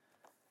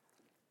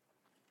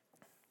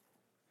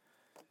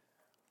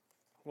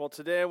Well,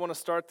 today I want to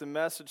start the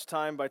message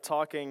time by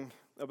talking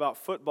about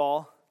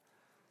football.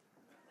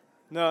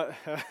 No,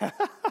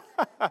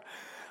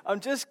 I'm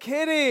just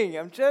kidding.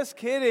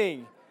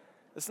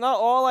 It's not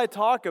all I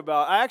talk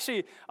about. I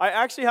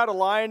actually had a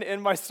line in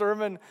my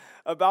sermon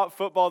about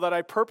football that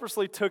I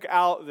purposely took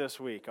out this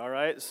week, all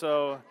right?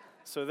 So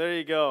there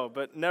you go.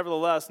 But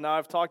nevertheless, now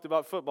I've talked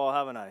about football,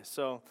 haven't I?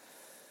 So,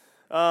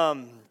 well,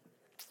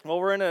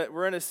 we're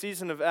in a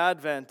season of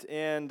Advent,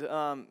 and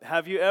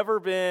have you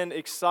ever been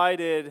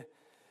excited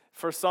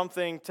for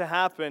something to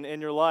happen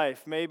in your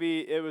life?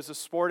 Maybe it was a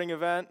sporting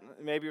event,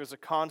 maybe it was a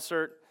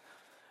concert,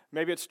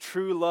 maybe it's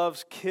true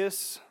love's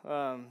kiss,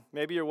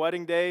 maybe your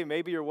wedding day,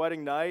 maybe your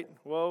wedding night.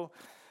 Well,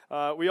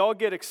 we all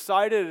get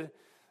excited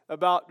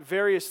about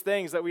various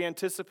things that we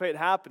anticipate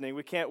happening.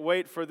 We can't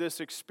wait for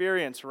this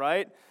experience,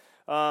 right?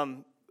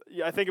 I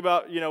think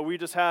about, we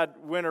just had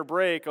winter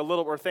break,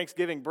 or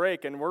Thanksgiving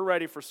break, and we're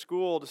ready for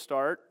school to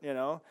start,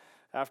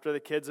 after the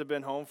kids have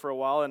been home for a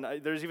while.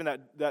 And there's even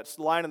that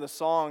line in the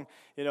song,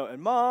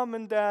 and mom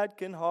and dad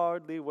can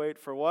hardly wait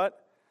for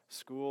what?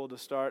 School to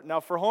start. Now,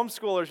 for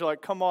homeschoolers, you're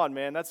like, come on,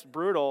 man, that's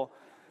brutal.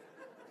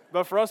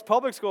 But for us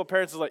public school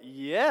parents, it's like,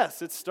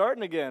 yes, it's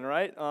starting again,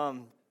 right?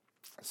 But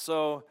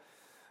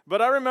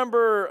I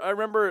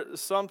remember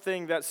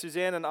something that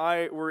Suzanne and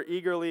I were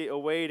eagerly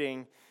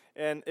awaiting,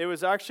 and it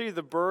was actually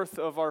the birth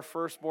of our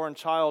firstborn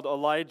child,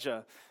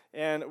 Elijah.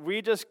 And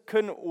we just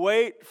couldn't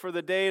wait for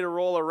the day to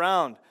roll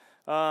around.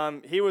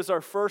 He was our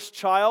first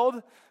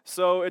child,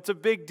 so it's a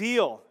big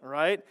deal,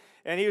 right?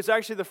 And he was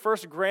actually the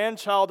first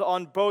grandchild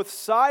on both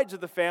sides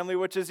of the family,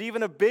 which is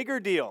even a bigger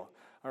deal,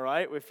 all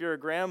right? If you're a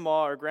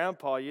grandma or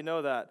grandpa, you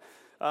know that.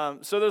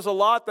 So there's a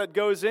lot that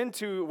goes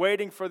into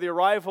waiting for the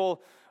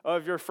arrival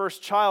of your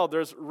first child.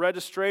 There's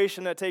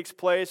registration that takes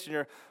place, and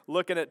you're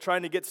looking at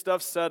trying to get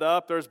stuff set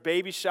up. There's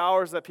baby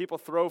showers that people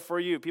throw for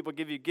you. People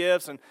give you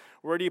gifts, and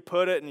where do you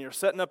put it? And you're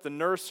setting up the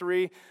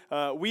nursery.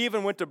 We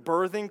even went to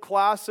birthing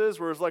classes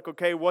where it's like,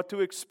 okay, what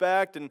to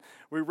expect, and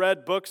we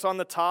read books on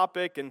the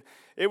topic, and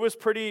it was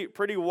pretty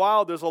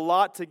wild. There's a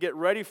lot to get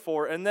ready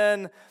for. And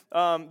then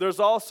there's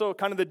also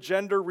kind of the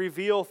gender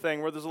reveal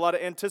thing where there's a lot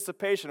of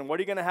anticipation. What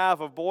are you going to have,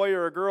 a boy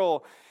or a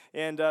girl?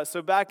 And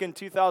so back in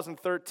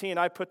 2013,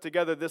 I put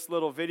together this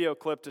little video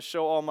clip to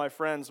show all my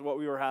friends what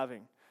we were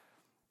having.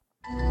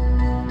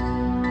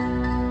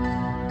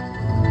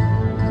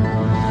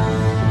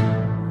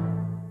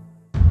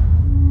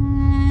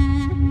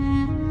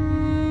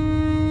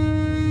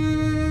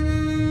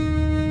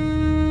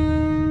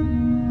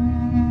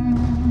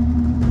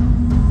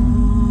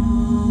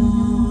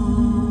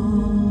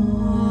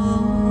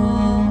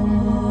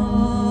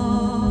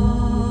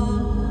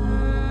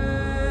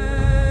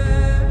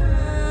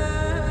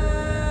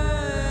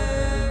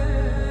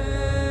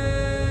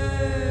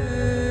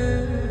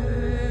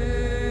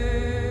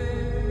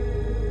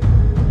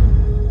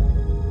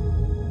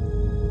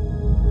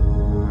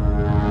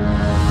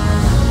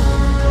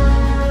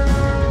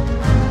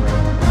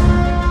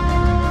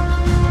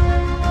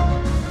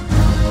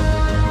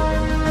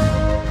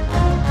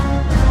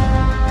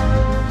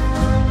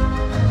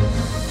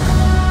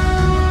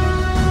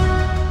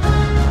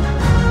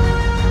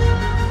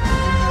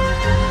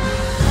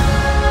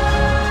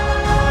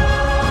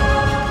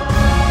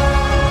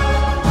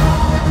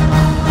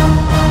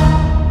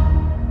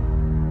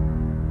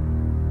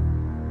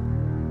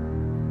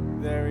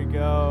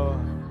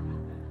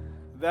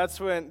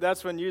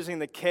 That's when using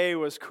the K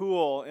was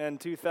cool in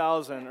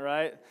 2000,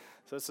 right?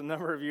 So it's a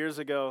number of years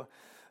ago.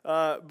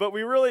 But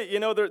we really,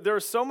 there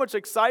was so much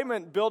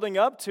excitement building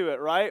up to it,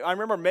 right? I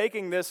remember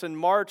making this in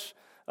March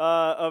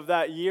of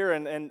that year,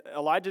 and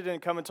Elijah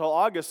didn't come until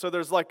August. So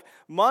there's like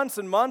months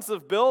and months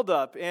of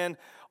buildup, and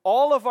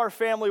all of our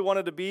family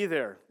wanted to be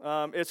there.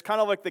 It's kind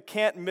of like the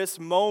can't miss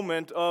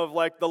moment of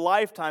like the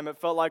lifetime, it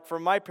felt like, for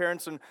my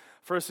parents and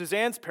for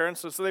Suzanne's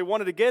parents. So they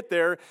wanted to get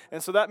there,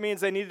 and so that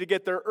means they needed to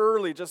get there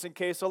early just in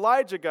case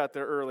Elijah got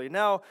there early.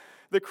 Now,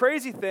 the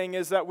crazy thing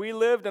is that we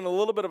lived in a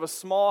little bit of a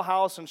small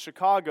house in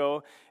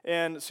Chicago,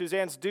 and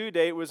Suzanne's due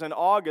date was in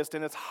August,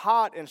 and it's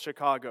hot in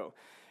Chicago.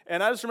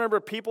 And I just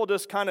remember people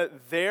just kind of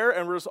there,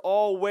 and we're just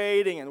all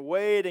waiting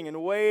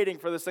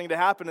for this thing to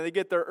happen, and they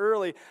get there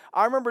early.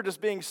 I remember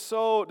just being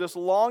just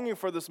longing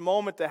for this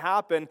moment to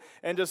happen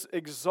and just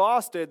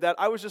exhausted that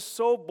I was just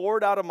so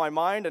bored out of my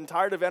mind and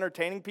tired of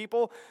entertaining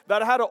people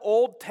that I had an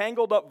old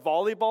tangled up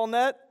volleyball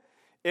net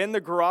in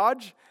the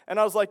garage, and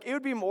I was like, it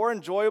would be more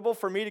enjoyable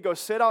for me to go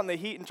sit out in the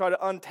heat and try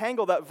to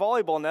untangle that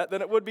volleyball net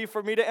than it would be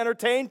for me to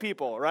entertain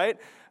people, right?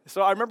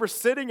 So I remember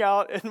sitting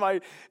out in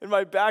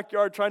my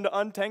backyard trying to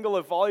untangle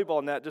a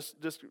volleyball net,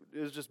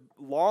 just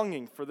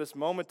longing for this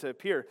moment to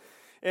appear.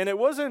 And it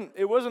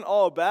wasn't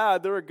all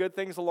bad. There were good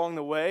things along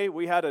the way.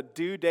 We had a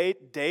due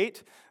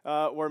date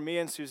where me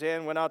and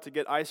Suzanne went out to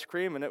get ice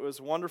cream, and it was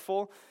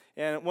wonderful.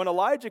 And when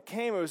Elijah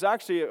came, it was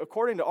actually,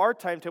 according to our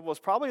timetable, it was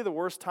probably the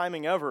worst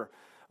timing ever.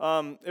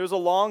 It was a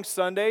long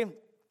Sunday.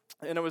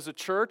 and it was a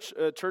church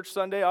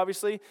Sunday,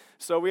 obviously.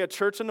 So we had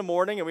church in the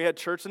morning, and we had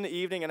church in the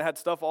evening, and had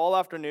stuff all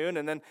afternoon,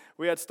 and then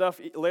we had stuff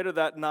later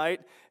that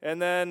night.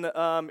 And then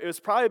it was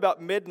probably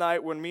about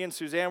midnight when me and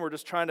Suzanne were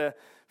just trying to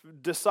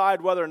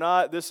decide whether or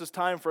not this is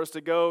time for us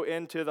to go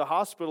into the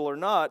hospital or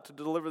not to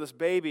deliver this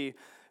baby.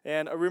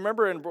 And I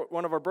remember in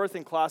one of our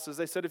birthing classes,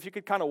 they said if you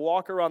could kind of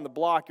walk around the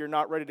block, you're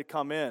not ready to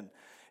come in.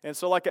 And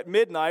so like at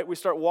midnight, we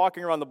start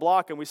walking around the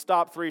block, and we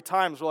stop 3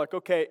 times. We're like,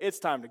 okay, it's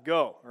time to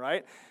go,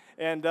 right?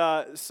 And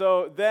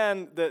so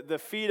then the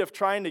feat of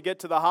trying to get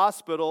to the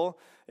hospital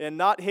and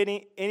not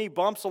hitting any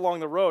bumps along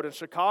the road. In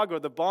Chicago,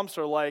 the bumps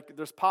are like,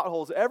 there's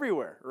potholes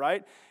everywhere,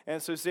 right?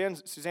 And so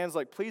Suzanne's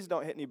like, please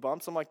don't hit any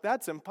bumps. I'm like,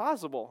 that's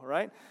impossible,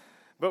 right?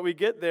 But we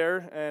get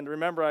there, and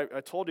remember, I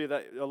told you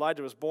that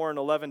Elijah was born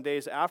 11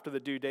 days after the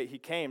due date he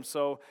came.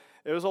 So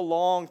it was a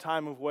long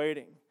time of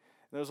waiting.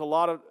 There was a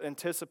lot of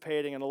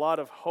anticipating and a lot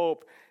of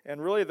hope.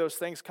 And really those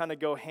things kind of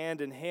go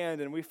hand in hand.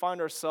 And we find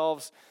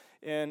ourselves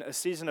in a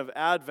season of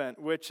Advent,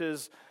 which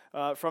is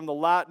from the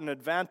Latin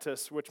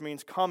adventus, which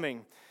means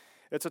coming.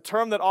 It's a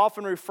term that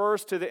often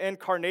refers to the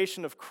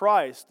incarnation of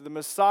Christ, the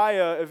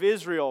Messiah of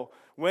Israel.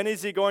 When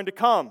is he going to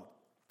come?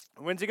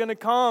 When's he going to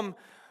come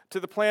to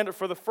the planet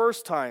for the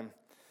first time?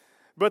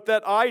 But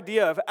that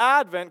idea of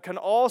Advent can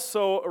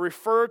also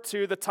refer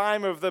to the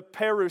time of the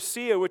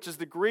parousia, which is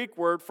the Greek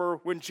word for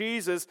when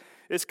Jesus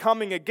is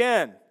coming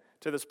again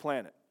to this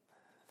planet.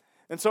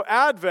 And so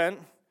Advent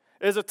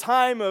is a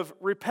time of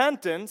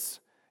repentance,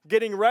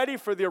 getting ready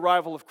for the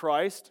arrival of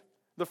Christ,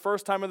 the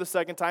first time or the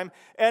second time,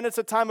 and it's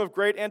a time of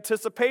great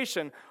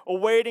anticipation,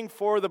 awaiting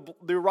for the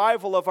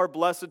arrival of our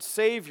blessed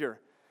Savior.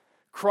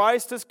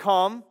 Christ has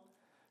come,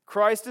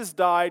 Christ has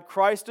died,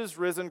 Christ has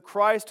risen,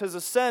 Christ has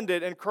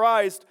ascended, and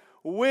Christ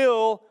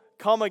will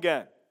come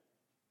again.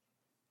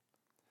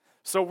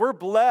 So we're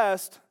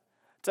blessed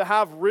to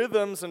have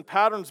rhythms and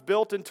patterns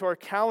built into our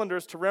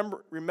calendars to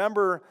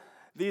remember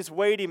these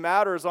weighty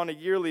matters on a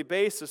yearly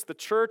basis. The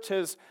church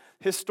has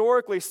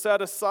historically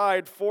set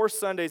aside 4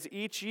 Sundays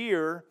each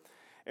year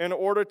in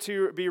order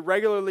to be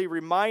regularly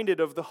reminded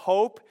of the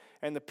hope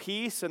and the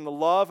peace and the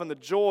love and the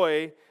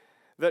joy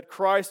that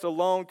Christ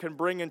alone can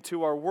bring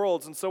into our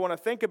worlds. And so when I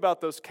think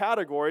about those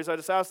categories, I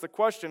just ask the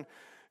question,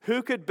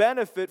 who could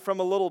benefit from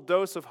a little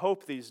dose of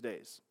hope these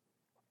days?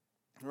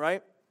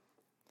 Right?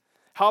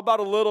 How about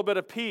a little bit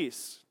of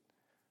peace?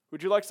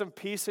 Would you like some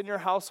peace in your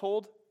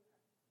household?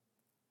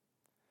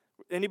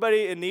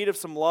 Anybody in need of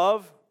some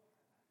love?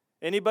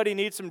 Anybody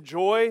need some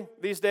joy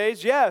these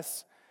days?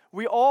 Yes,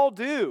 we all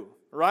do,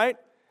 right?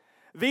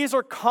 These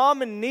are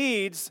common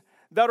needs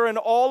that are in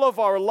all of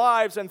our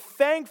lives, and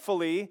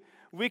thankfully,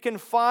 we can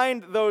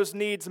find those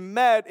needs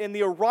met in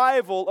the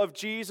arrival of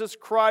Jesus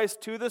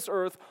Christ to this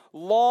earth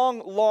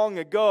long, long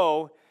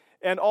ago,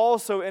 and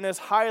also in his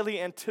highly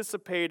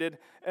anticipated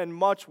and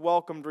much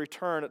welcomed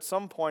return at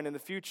some point in the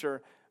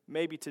future,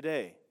 maybe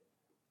today.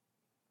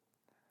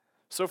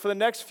 So for the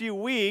next few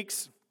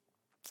weeks,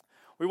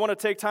 we want to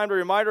take time to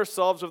remind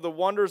ourselves of the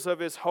wonders of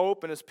his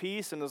hope and his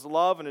peace and his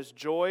love and his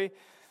joy.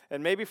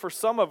 And maybe for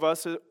some of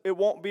us, it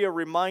won't be a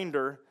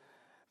reminder,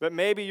 but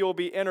maybe you'll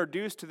be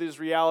introduced to these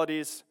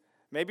realities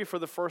maybe for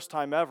the first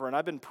time ever. And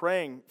I've been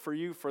praying for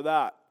you for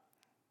that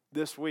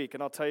this week,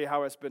 and I'll tell you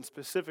how I've been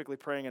specifically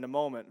praying in a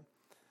moment.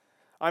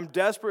 I'm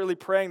desperately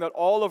praying that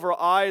all of our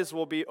eyes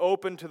will be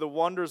open to the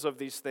wonders of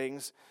these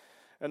things.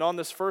 And on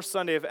this first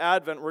Sunday of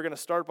Advent, we're going to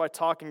start by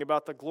talking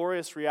about the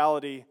glorious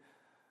reality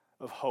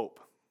of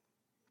hope.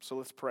 So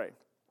let's pray.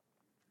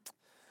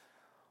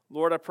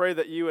 Lord, I pray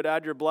that you would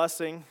add your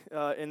blessing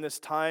in this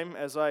time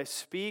as I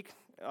speak.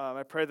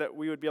 I pray that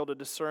we would be able to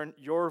discern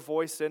your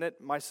voice in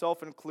it,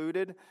 myself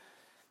included,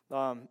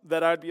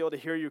 that I'd be able to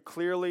hear you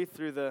clearly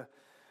through the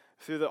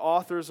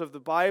authors of the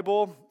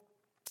Bible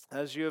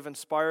as you have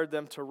inspired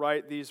them to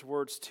write these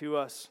words to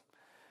us.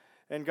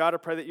 And God, I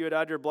pray that you would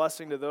add your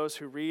blessing to those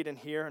who read and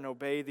hear and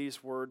obey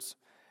these words.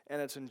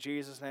 And it's in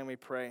Jesus' name we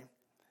pray.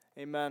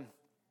 Amen.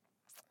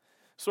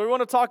 So we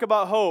want to talk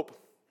about hope,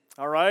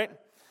 all right?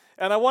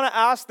 And I want to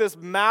ask this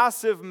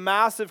massive,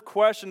 massive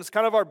question. It's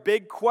kind of our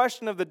big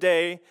question of the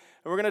day. And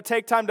we're going to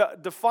take time to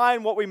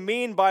define what we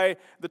mean by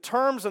the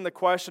terms in the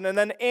question and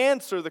then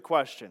answer the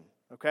question,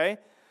 okay?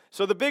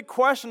 So the big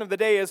question of the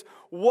day is,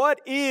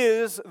 what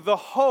is the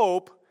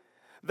hope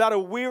that a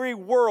weary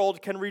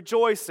world can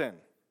rejoice in?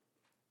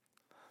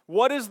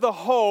 What is the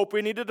hope?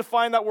 We need to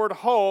define that word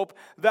hope,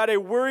 that a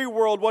weary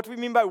world, what do we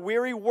mean by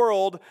weary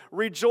world,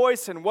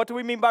 rejoice in? What do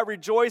we mean by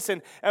rejoice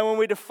in? And when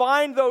we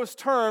define those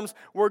terms,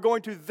 we're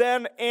going to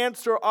then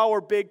answer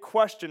our big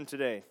question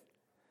today.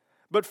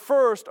 But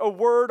first, a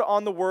word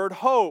on the word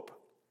hope.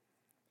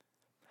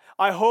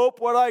 I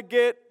hope I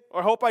get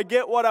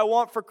what I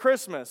want for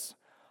Christmas.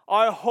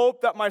 I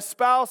hope that my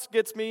spouse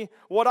gets me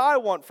what I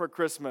want for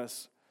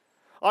Christmas.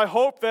 I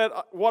hope that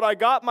what I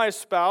got my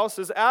spouse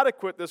is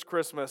adequate this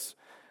Christmas,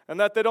 and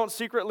that they don't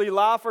secretly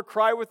laugh or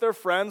cry with their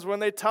friends when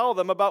they tell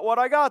them about what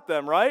I got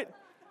them, right?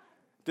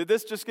 Did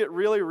this just get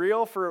really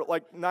real for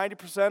like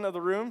 90% of the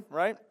room,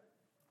 right?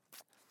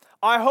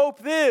 I hope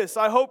this,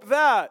 I hope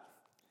that.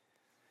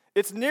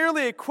 It's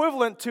nearly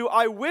equivalent to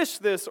I wish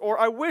this or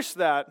I wish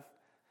that.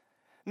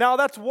 Now,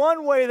 that's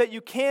one way that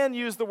you can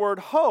use the word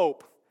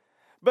hope.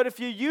 But if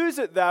you use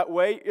it that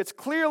way, it's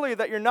clearly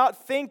that you're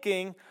not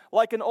thinking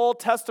like an Old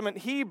Testament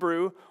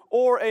Hebrew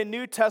or a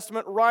New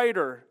Testament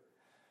writer.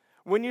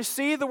 When you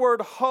see the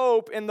word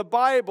hope in the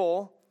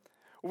Bible,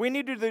 we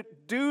need to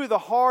do the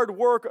hard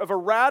work of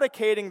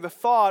eradicating the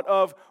thought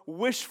of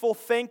wishful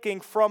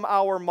thinking from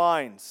our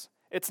minds.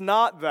 It's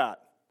not that.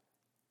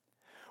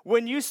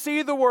 When you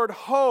see the word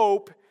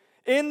hope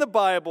in the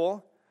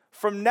Bible,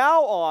 from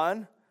now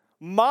on,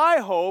 my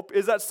hope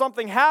is that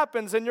something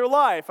happens in your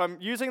life. I'm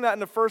using that in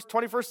the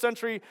 21st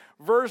century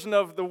version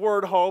of the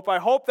word hope. I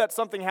hope that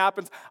something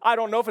happens. I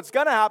don't know if it's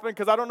going to happen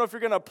because I don't know if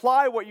you're going to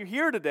apply what you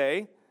hear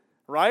today,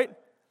 right?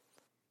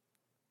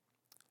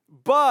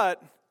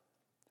 But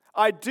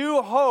I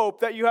do hope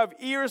that you have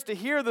ears to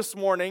hear this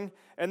morning,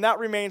 and that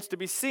remains to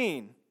be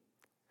seen.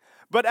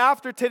 But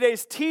after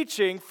today's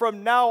teaching,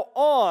 from now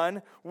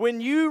on, when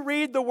you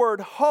read the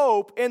word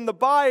hope in the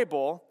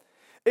Bible,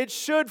 it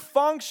should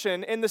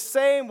function in the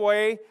same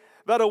way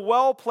that a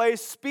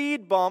well-placed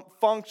speed bump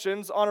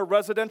functions on a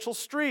residential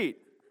street.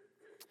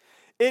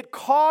 It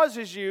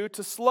causes you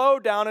to slow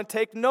down and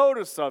take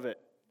notice of it.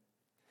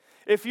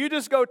 If you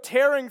just go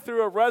tearing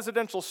through a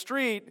residential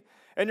street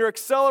and you're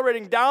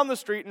accelerating down the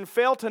street and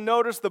fail to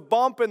notice the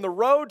bump in the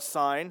road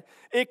sign,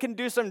 it can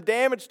do some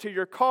damage to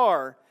your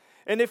car.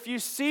 And if you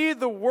see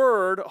the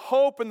word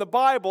hope in the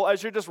Bible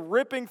as you're just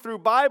ripping through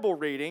Bible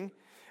reading,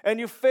 and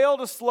you fail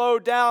to slow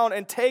down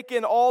and take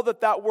in all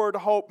that that word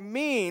hope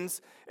means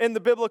in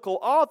the biblical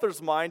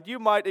author's mind, you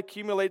might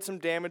accumulate some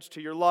damage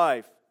to your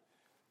life.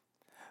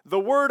 The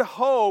word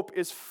hope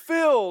is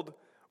filled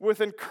with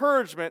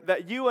encouragement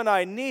that you and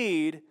I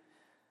need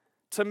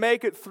to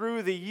make it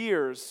through the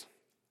years.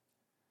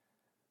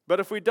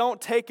 But if we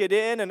don't take it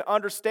in and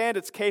understand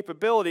its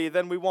capability,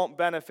 then we won't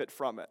benefit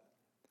from it.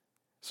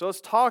 So let's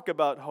talk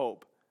about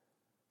hope.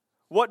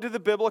 What do the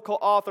biblical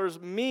authors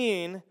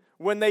mean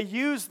when they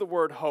use the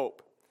word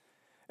hope?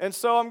 And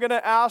so I'm going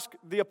to ask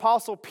the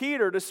Apostle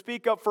Peter to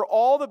speak up for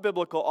all the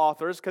biblical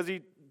authors, because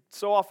he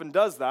so often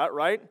does that,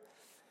 right?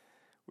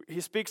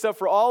 He speaks up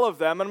for all of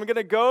them. And I'm going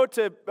to go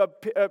to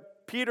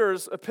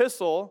Peter's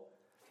epistle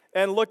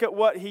and look at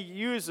what he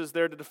uses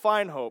there to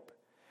define hope.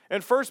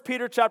 In 1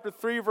 Peter chapter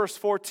 3, verse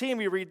 14,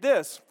 we read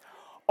this: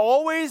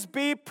 "Always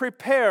be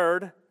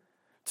prepared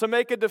to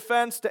make a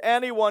defense to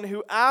anyone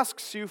who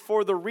asks you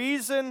for the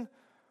reason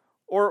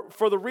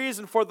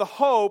for the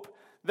hope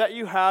that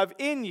you have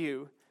in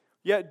you,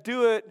 yet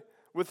do it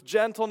with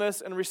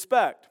gentleness and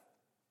respect."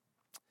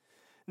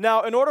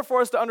 Now, in order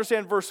for us to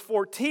understand verse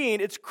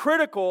 14, it's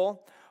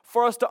critical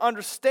for us to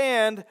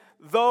understand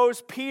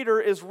those Peter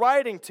is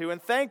writing to.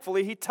 And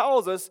thankfully, he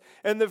tells us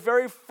in the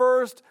very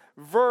first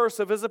verse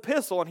of his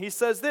epistle, and he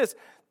says this: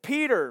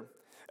 "Peter,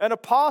 an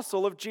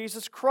apostle of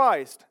Jesus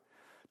Christ,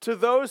 to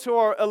those who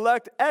are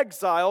elect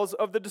exiles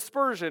of the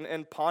dispersion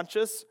in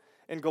Pontus,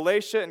 in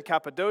Galatia, and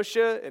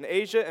Cappadocia, in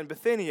Asia, and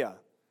Bithynia."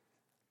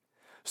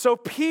 So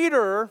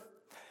Peter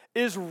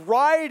is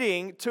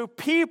writing to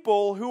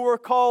people who were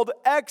called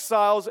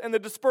exiles in the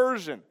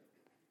dispersion.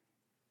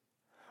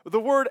 The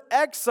word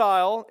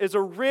exile is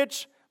a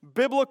rich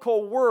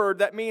biblical word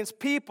that means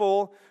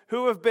people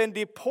who have been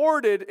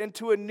deported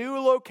into a new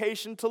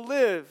location to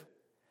live.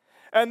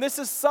 And this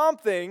is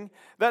something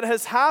that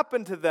has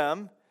happened to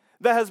them,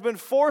 that has been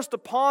forced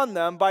upon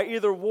them by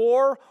either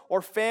war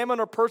or famine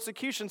or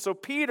persecution. So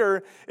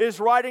Peter is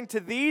writing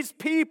to these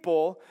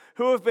people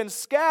who have been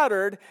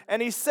scattered,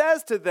 and he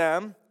says to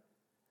them,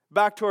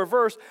 back to our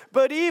verse,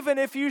 "But even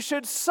if you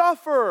should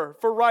suffer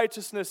for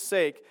righteousness'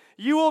 sake,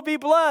 you will be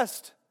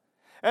blessed,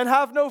 and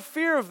have no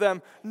fear of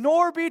them,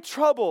 nor be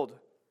troubled.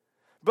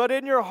 But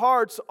in your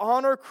hearts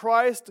honor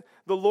Christ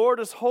the Lord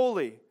as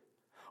holy,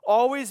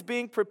 always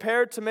being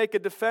prepared to make a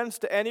defense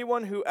to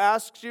anyone who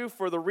asks you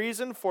for the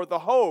reason for the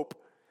hope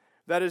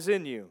that is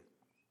in you.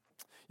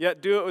 Yet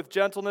do it with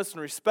gentleness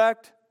and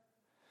respect."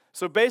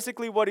 So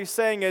basically what he's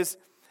saying is,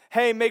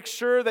 hey, make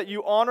sure that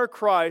you honor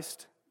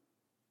Christ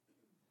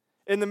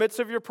in the midst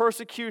of your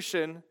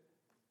persecution,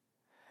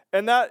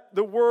 and that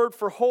the word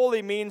for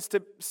holy means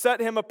to set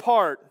him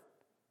apart.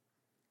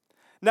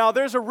 Now,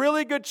 there's a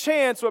really good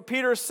chance what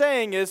Peter is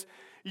saying is,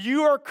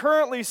 you are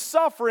currently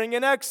suffering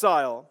in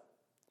exile.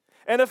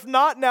 And if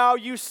not now,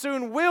 you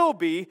soon will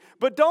be.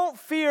 But don't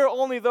fear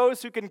only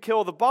those who can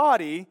kill the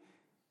body.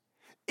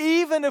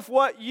 Even if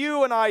what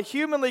you and I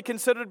humanly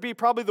consider to be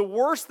probably the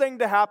worst thing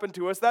to happen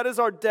to us, that is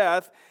our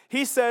death,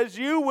 he says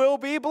you will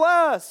be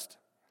blessed.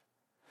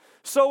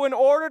 So in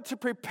order to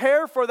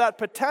prepare for that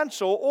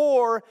potential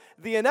or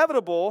the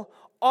inevitable,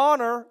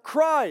 honor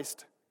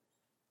Christ.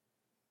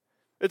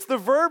 It's the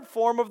verb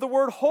form of the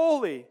word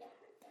holy.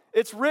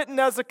 It's written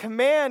as a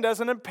command,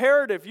 as an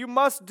imperative. You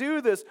must do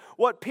this.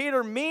 What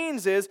Peter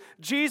means is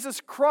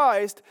Jesus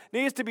Christ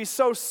needs to be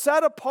so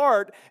set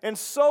apart and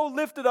so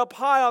lifted up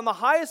high on the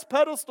highest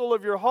pedestal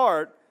of your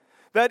heart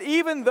That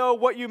even though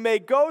what you may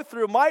go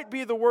through might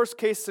be the worst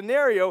case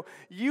scenario,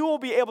 you will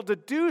be able to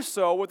do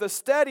so with a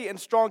steady and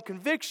strong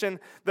conviction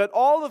that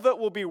all of it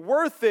will be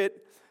worth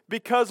it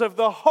because of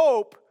the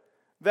hope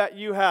that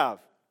you have.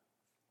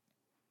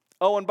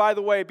 Oh, and by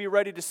the way, be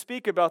ready to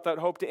speak about that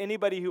hope to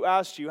anybody who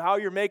asks you how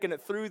you're making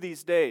it through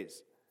these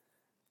days.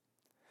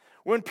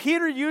 When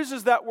Peter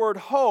uses that word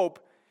hope,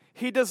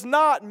 he does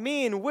not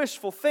mean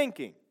wishful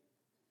thinking.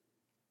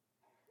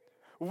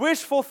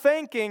 Wishful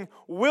thinking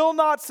will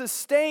not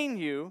sustain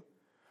you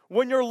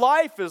when your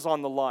life is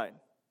on the line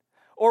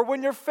or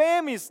when your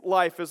family's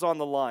life is on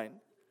the line.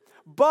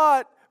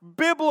 But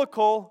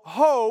biblical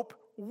hope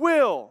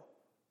will.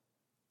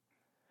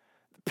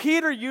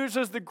 Peter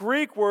uses the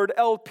Greek word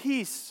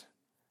elpis.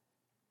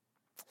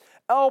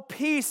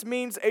 Elpis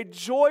means a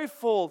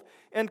joyful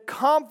and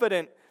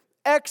confident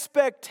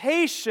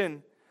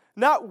expectation,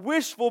 not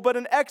wishful, but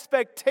an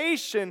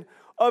expectation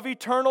of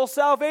eternal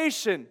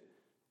salvation.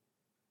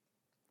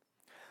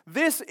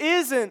 This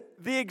isn't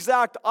the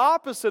exact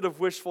opposite of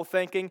wishful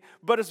thinking,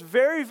 but it's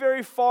very,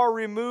 very far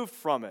removed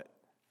from it.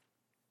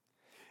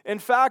 In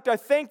fact, I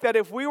think that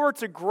if we were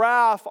to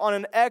graph on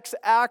an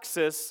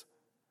x-axis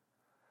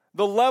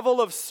the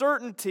level of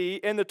certainty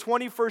in the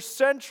 21st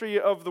century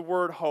of the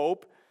word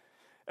hope,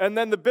 and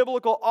then the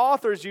biblical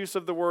author's use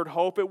of the word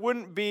hope, it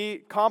wouldn't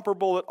be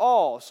comparable at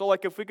all. So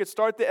like if we could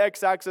start the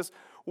x-axis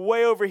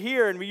way over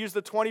here and we use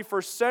the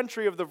 21st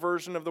century of the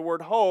version of the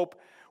word hope,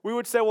 we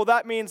would say, well,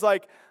 that means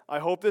like, I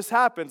hope this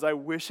happens. I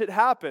wish it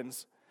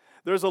happens.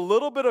 There's a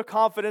little bit of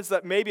confidence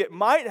that maybe it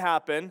might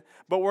happen,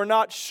 but we're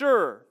not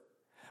sure.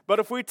 But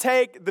if we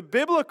take the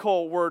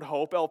biblical word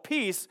hope,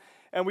 elpis,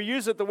 and we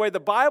use it the way the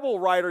Bible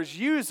writers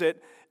use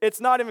it, it's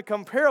not even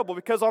comparable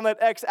because on that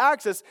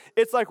x-axis,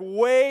 it's like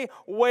way,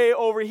 way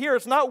over here.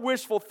 It's not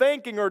wishful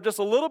thinking or just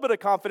a little bit of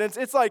confidence.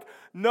 It's like,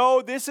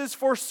 no, this is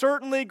for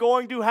certainly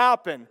going to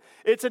happen.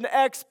 It's an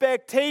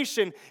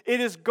expectation. It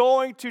is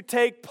going to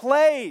take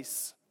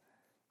place.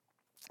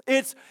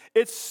 It's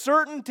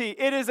certainty.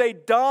 It is a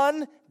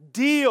done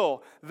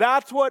deal.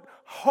 That's what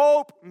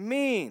hope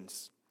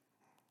means.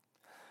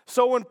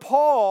 So when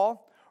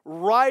Paul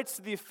writes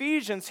to the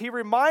Ephesians, he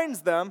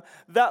reminds them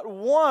that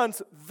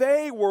once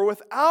they were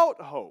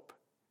without hope.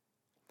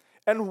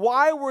 And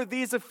why were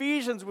these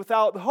Ephesians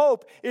without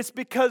hope? It's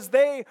because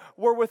they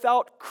were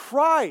without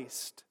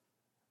Christ.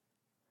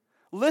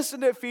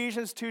 Listen to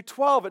Ephesians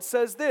 2:12. It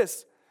says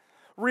this,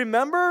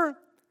 remember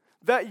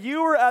that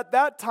you were at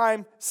that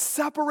time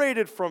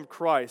separated from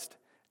Christ,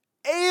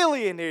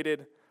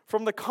 alienated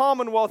from the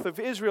commonwealth of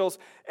Israel,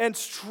 and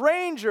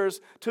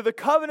strangers to the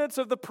covenants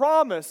of the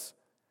promise,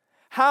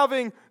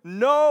 having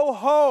no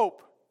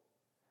hope,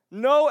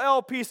 no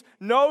elpis,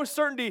 no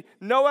certainty,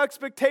 no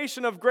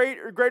expectation of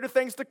greater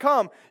things to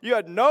come. You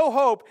had no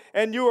hope,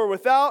 and you were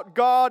without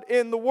God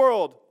in the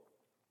world.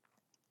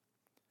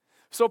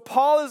 So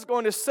Paul is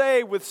going to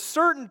say with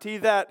certainty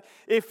that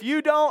if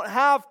you don't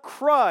have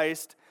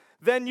Christ,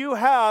 then you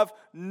have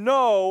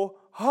no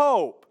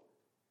hope.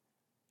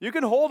 You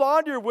can hold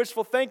on to your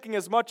wishful thinking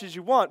as much as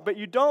you want, but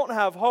you don't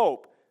have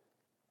hope.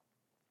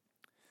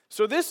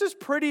 So this is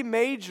pretty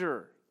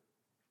major.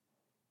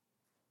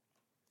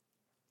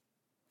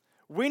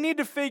 We need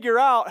to figure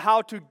out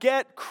how to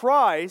get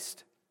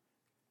Christ,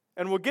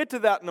 and we'll get to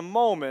that in a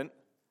moment.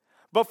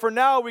 But for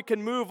now, we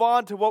can move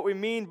on to what we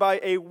mean by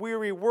a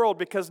weary world,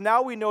 because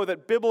now we know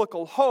that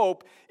biblical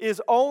hope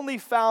is only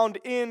found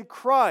in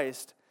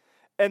Christ.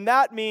 And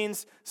that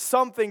means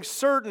something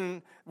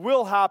certain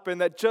will happen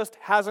that just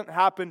hasn't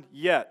happened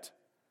yet.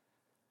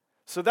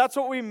 So that's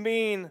what we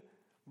mean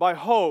by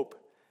hope.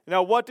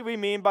 Now, what do we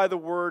mean by the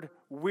word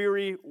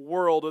weary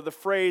world, or the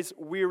phrase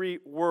weary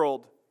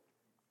world?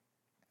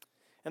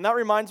 And that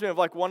reminds me of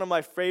like one of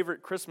my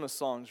favorite Christmas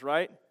songs,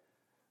 right?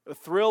 A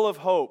thrill of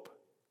hope.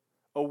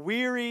 A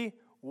weary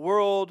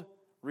world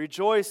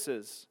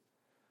rejoices,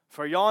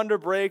 for yonder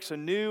breaks a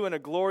new and a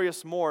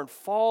glorious morn.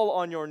 Fall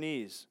on your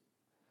knees.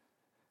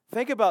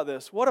 Think about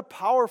this. What a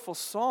powerful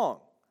song.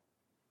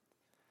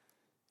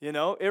 You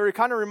know, it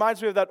kind of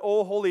reminds me of that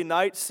 "Oh Holy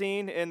Night"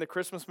 scene in the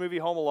Christmas movie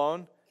Home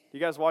Alone. You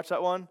guys watch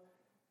that one? Have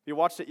you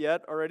watched it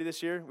yet already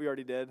this year? We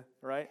already did,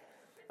 right?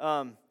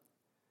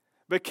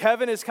 But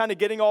Kevin is kind of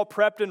getting all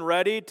prepped and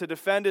ready to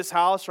defend his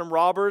house from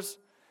robbers.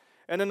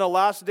 And in a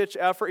last-ditch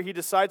effort, he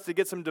decides to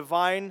get some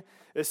divine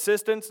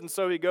assistance. And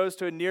so he goes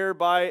to a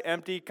nearby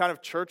empty kind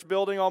of church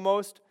building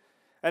almost.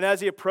 And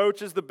as he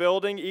approaches the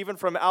building, even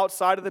from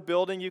outside of the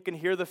building, you can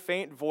hear the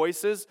faint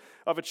voices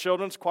of a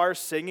children's choir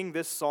singing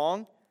this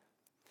song.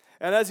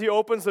 And as he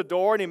opens the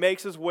door and he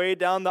makes his way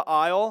down the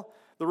aisle,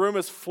 the room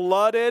is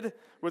flooded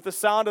with the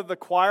sound of the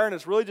choir. And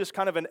it's really just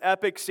kind of an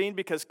epic scene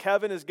because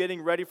Kevin is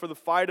getting ready for the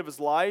fight of his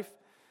life.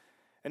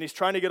 And he's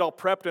trying to get all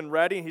prepped and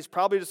ready. And he's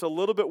probably just a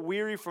little bit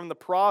weary from the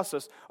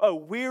process. A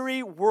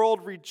weary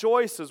world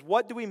rejoices.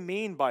 What do we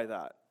mean by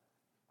that?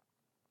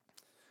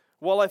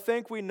 Well, I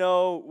think we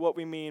know what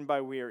we mean by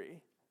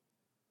weary.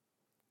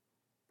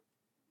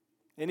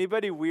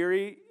 Anybody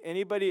weary?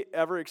 Anybody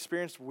ever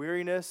experienced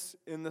weariness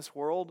in this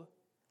world?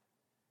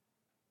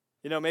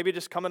 You know, maybe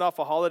just coming off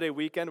a holiday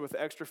weekend with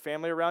extra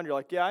family around, you're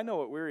like, yeah, I know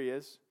what weary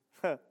is.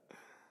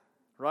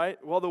 Right?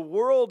 Well, the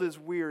world is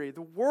weary.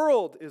 The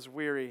world is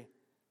weary.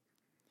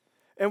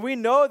 And we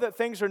know that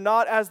things are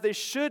not as they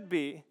should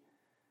be.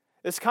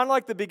 It's kind of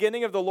like the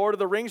beginning of the Lord of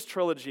the Rings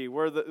trilogy,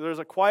 where there's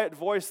a quiet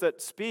voice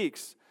that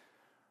speaks.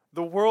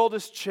 The world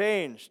is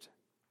changed.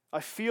 I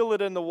feel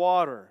it in the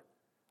water.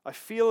 I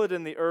feel it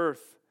in the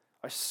earth.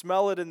 I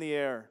smell it in the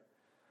air.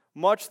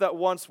 Much that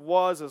once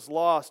was is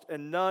lost,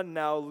 and none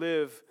now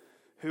live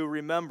who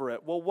remember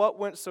it. Well, what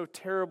went so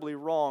terribly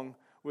wrong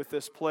with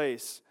this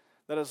place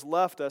that has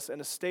left us in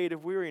a state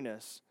of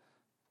weariness?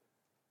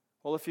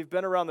 Well, if you've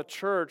been around the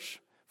church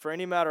for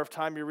any matter of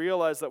time, you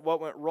realize that what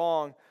went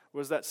wrong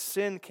was that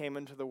sin came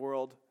into the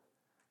world,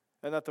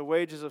 and that the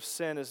wages of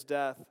sin is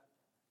death.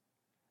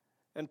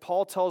 And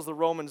Paul tells the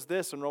Romans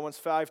this in Romans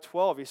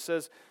 5:12. He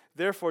says,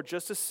 therefore,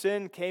 just as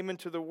sin came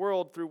into the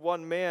world through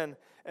one man,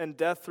 and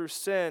death through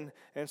sin,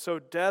 and so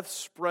death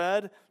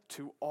spread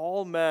to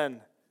all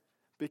men,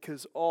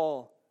 because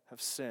all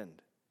have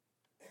sinned.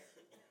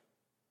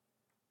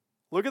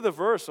 Look at the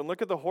verse and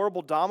look at the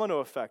horrible domino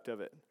effect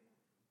of it.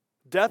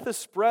 Death is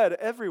spread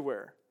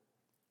everywhere.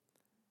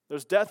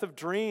 There's death of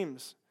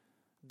dreams,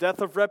 death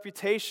of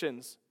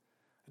reputations,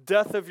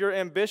 death of your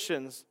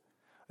ambitions,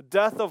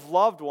 death of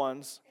loved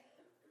ones.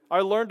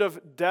 I learned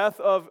of death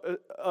of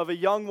a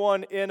young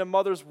one in a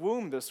mother's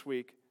womb this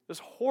week. It's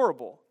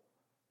horrible.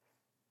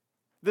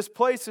 This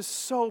place is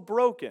so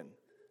broken.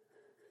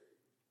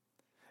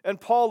 And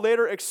Paul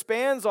later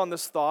expands on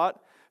this thought,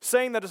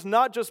 saying that it's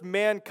not just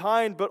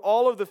mankind, but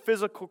all of the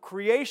physical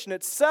creation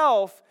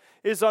itself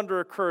is under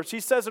a curse. He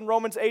says in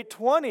Romans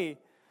 8:20,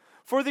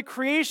 for the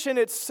creation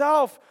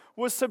itself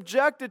was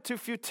subjected to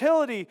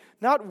futility,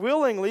 not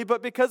willingly,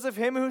 but because of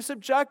him who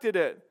subjected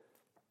it.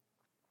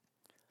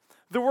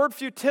 The word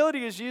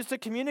futility is used to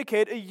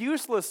communicate a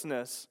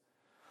uselessness,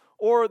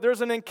 or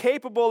there's an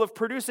incapable of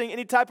producing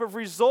any type of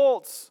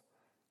results.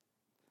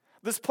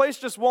 This place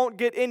just won't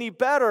get any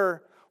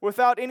better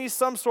without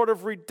some sort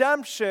of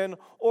redemption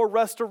or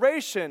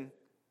restoration.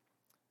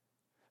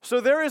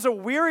 So there is a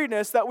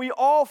weariness that we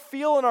all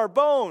feel in our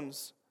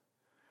bones,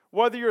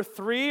 whether you're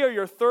 3 or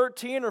you're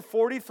 13 or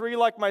 43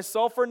 like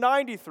myself or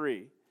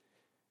 93.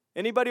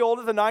 Anybody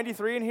older than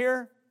 93 in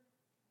here?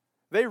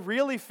 They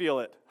really feel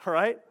it,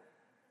 right?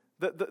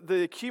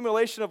 The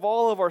accumulation of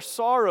all of our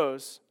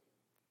sorrows.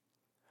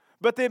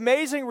 But the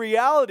amazing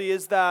reality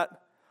is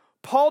that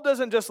Paul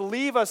doesn't just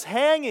leave us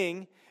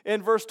hanging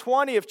in verse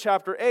 20 of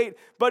chapter 8,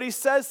 but he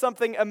says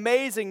something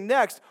amazing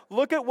next.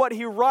 Look at what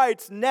he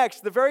writes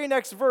next. The very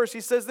next verse,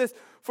 he says this,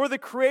 for the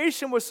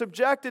creation was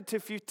subjected to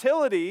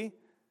futility,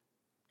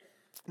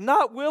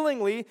 not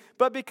willingly,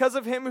 but because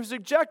of him who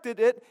subjected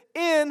it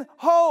in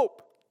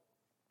hope,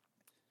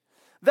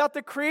 that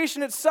the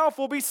creation itself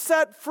will be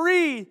set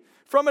free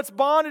from its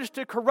bondage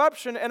to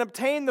corruption and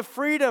obtain the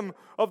freedom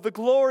of the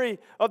glory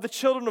of the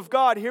children of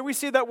God. Here we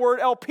see that word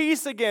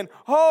elpis again,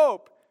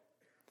 hope.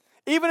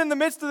 Even in the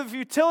midst of the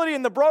futility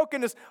and the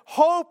brokenness,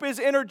 hope is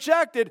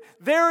interjected.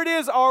 There it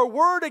is, our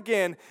word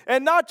again.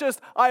 And not just,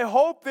 I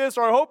hope this,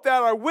 or I hope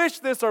that, or I wish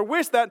this, or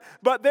wish that,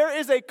 but there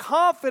is a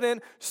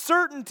confident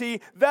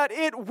certainty that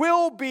it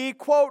will be,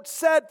 quote,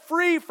 set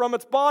free from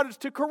its bondage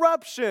to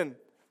corruption.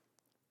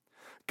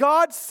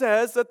 God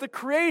says that the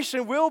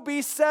creation will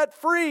be set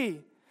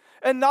free.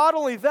 And not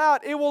only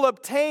that, it will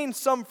obtain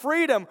some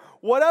freedom.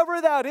 Whatever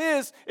that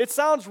is, it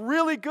sounds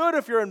really good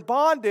if you're in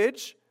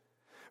bondage.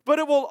 But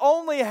it will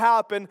only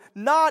happen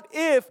not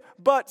if,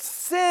 but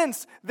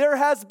since there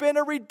has been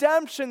a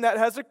redemption that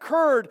has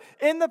occurred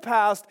in the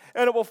past,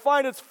 and it will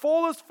find its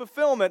fullest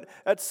fulfillment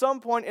at some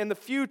point in the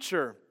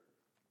future.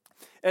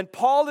 And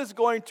Paul is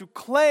going to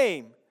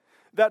claim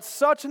that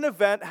such an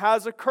event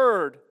has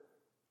occurred.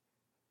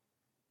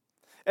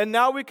 And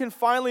now we can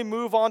finally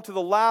move on to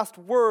the last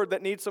word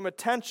that needs some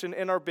attention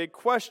in our big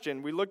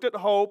question. We looked at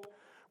hope.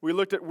 We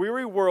looked at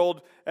weary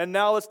world, and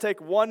now let's take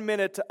 1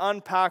 minute to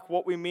unpack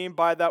what we mean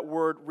by that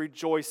word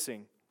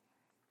rejoicing.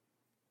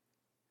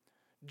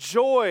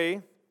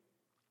 Joy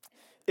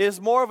is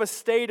more of a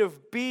state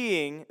of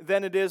being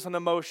than it is an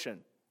emotion.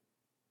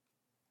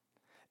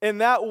 In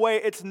that way,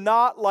 it's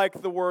not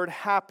like the word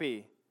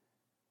happy.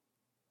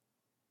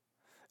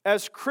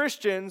 As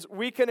Christians,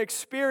 we can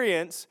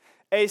experience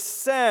a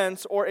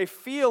sense or a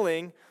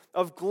feeling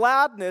of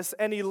gladness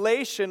and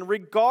elation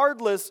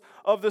regardless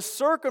of the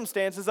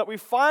circumstances that we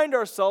find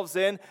ourselves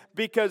in,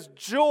 because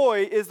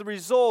joy is the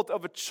result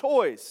of a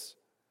choice.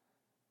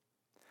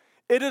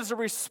 It is a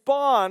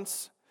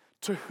response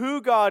to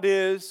who God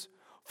is,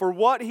 for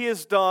what He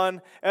has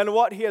done, and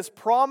what He has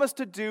promised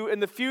to do in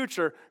the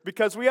future,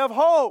 because we have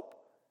hope.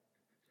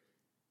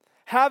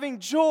 Having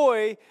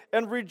joy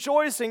and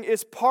rejoicing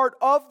is part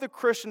of the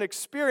Christian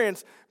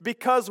experience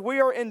because we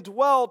are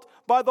indwelt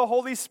by the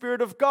Holy Spirit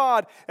of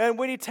God. And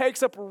when He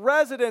takes up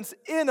residence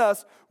in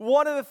us,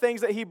 one of the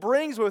things that He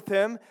brings with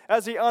Him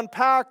as He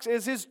unpacks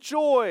is His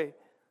joy.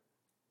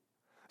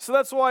 So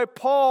that's why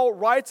Paul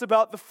writes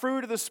about the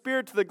fruit of the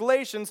Spirit to the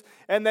Galatians,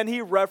 and then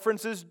he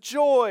references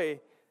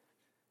joy.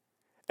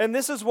 And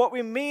this is what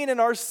we mean in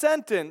our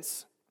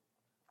sentence,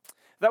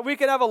 that we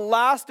can have a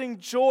lasting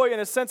joy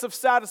and a sense of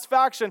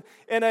satisfaction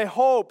and a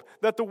hope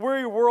that the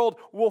weary world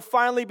will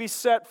finally be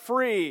set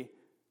free.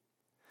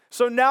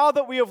 So now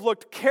that we have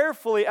looked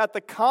carefully at the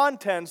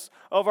contents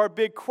of our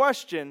big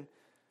question,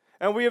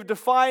 and we have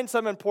defined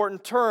some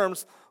important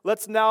terms,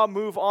 let's now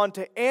move on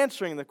to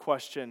answering the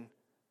question.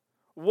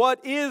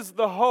 What is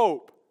the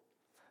hope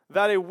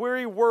that a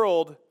weary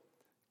world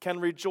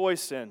can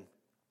rejoice in?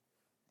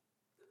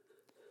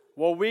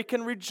 Well, we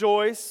can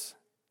rejoice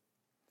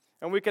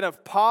and we can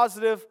have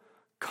positive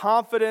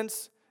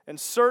confidence and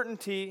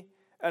certainty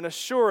and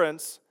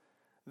assurance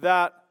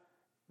that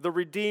the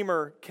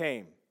Redeemer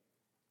came.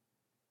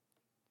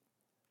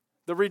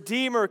 The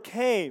Redeemer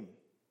came.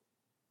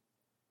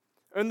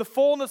 In the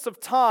fullness of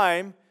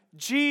time,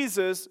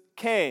 Jesus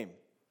came.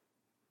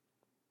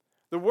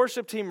 The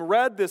worship team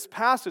read this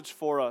passage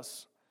for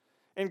us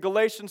in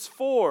Galatians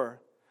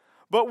 4.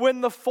 But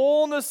when the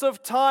fullness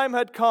of time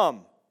had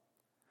come,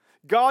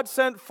 God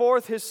sent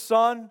forth His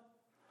Son,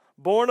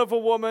 born of a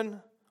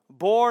woman,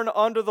 born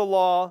under the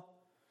law,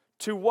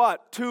 to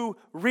what? To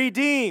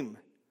redeem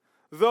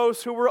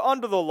those who were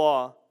under the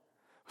law,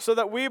 so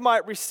that we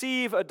might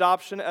receive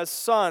adoption as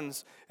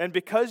sons. And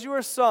because you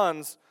are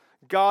sons,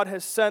 God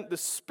has sent the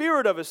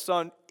Spirit of His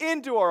Son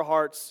into our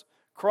hearts,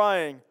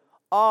 crying,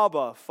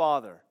 Abba,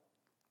 Father.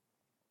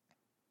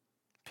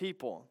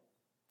 People,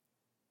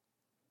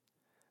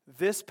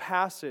 this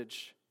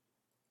passage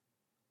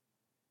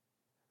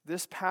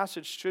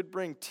should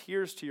bring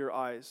tears to your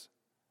eyes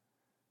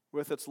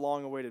with its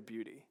long-awaited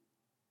beauty.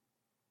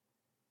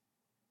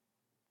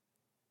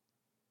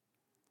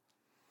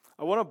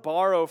 I want to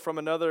borrow from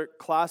another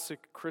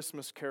classic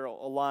Christmas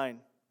carol, a line.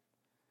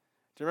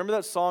 Do you remember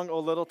that song, O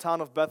Little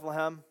Town of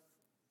Bethlehem?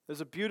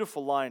 There's a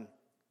beautiful line.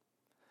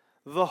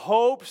 The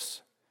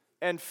hopes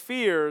and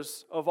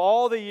fears of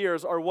all the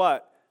years are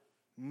what?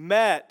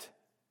 Met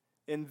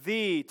in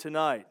thee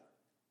tonight.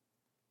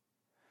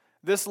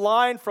 This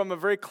line from a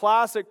very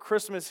classic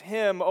Christmas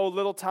hymn, O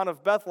Little Town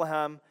of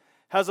Bethlehem,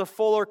 has a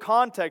fuller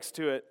context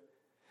to it.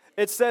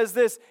 It says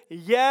this,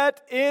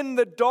 yet in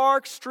the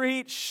dark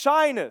street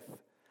shineth.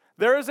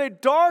 There is a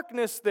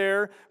darkness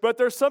there, but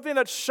there's something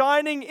that's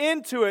shining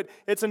into it.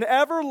 It's an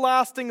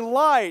everlasting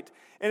light.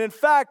 And in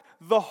fact,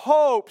 the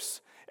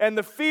hopes and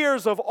the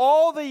fears of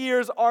all the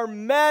years are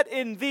met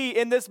in thee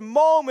in this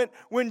moment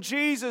when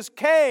Jesus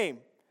came,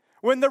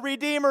 when the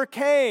Redeemer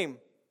came.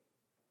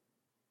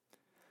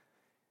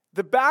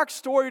 The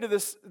backstory to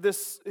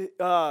this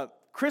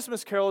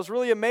Christmas carol is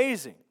really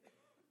amazing.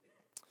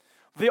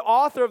 The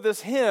author of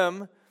this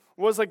hymn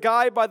was a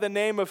guy by the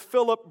name of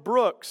Philip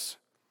Brooks.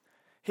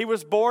 He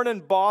was born in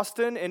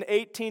Boston in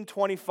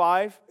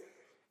 1825.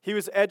 He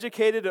was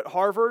educated at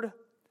Harvard.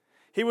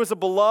 He was a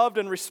beloved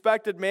and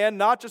respected man,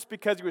 not just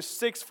because he was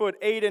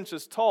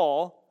 6'8"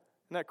 tall,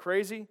 isn't that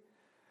crazy?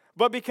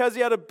 But because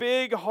he had a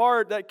big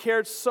heart that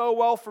cared so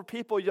well for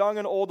people, young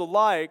and old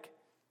alike.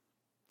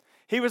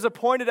 He was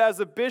appointed as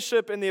a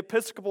bishop in the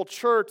Episcopal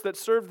Church that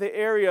served the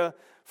area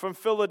from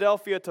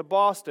Philadelphia to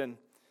Boston.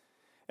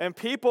 And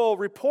people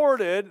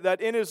reported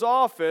that in his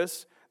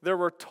office there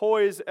were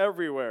toys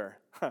everywhere.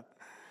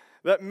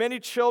 That many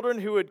children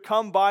who would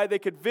come by, they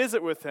could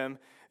visit with him.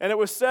 And it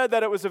was said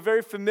that it was a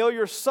very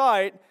familiar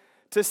sight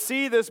to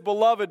see this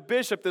beloved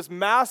bishop, this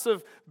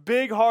massive,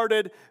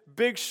 big-hearted,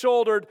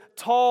 big-shouldered,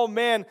 tall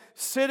man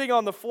sitting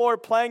on the floor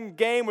playing a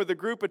game with a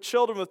group of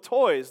children with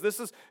toys.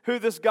 This is who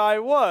this guy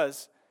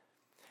was.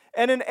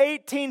 And in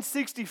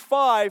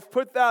 1865,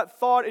 put that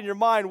thought in your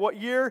mind, what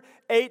year?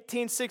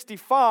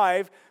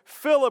 1865,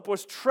 Philip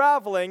was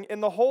traveling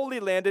in the Holy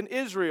Land in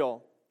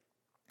Israel.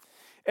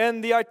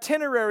 And the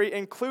itinerary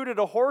included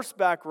a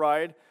horseback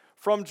ride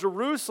from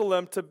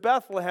Jerusalem to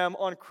Bethlehem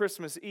on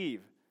Christmas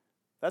Eve.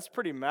 That's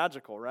pretty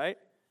magical, right?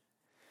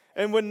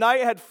 And when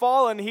night had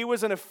fallen, he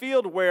was in a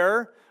field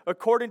where,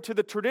 according to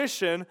the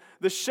tradition,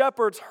 the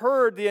shepherds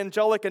heard the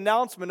angelic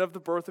announcement of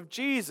the birth of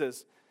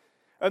Jesus.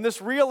 And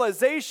this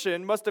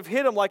realization must have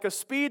hit him like a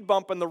speed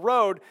bump in the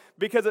road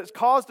because it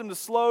caused him to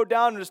slow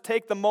down and just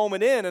take the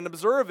moment in and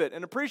observe it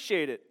and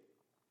appreciate it.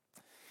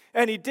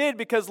 And he did,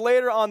 because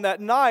later on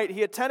that night,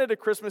 he attended a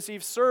Christmas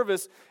Eve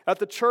service at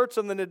the Church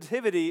of the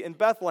Nativity in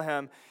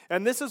Bethlehem.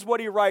 And this is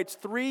what he writes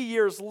 3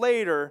 years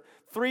later,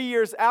 3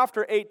 years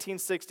after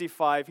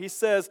 1865. He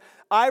says,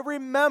 I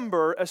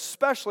remember,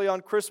 especially on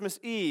Christmas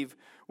Eve,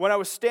 when I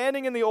was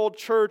standing in the old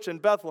church in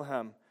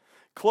Bethlehem,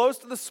 close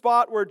to the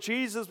spot where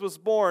Jesus was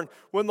born,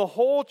 when the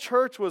whole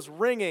church was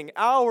ringing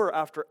hour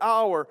after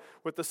hour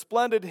with the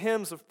splendid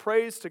hymns of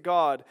praise to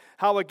God,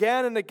 how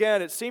again and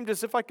again it seemed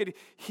as if I could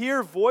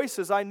hear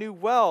voices I knew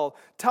well,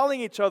 telling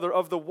each other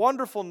of the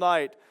wonderful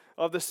night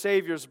of the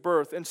Savior's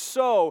birth. And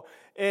so,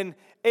 in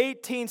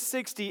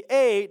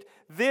 1868,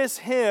 this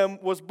hymn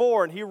was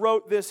born. He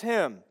wrote this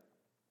hymn.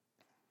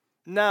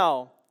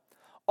 Now,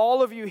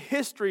 all of you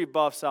history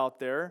buffs out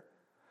there,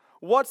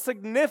 what's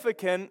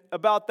significant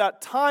about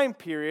that time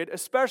period,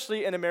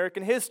 especially in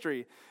American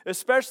history,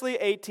 especially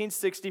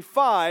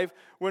 1865,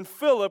 when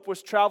Philip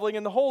was traveling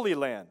in the Holy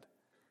Land?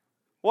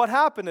 What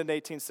happened in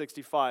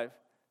 1865?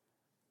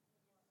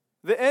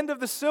 The end of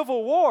the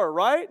Civil War,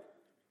 right?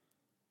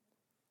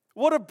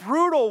 What a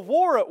brutal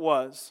war it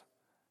was.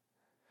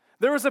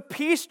 There was a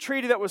peace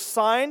treaty that was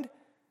signed,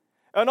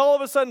 and all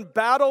of a sudden,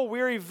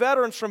 battle-weary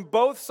veterans from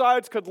both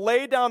sides could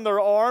lay down their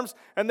arms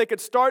and they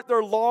could start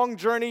their long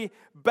journey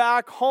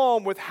back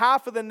home with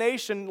half of the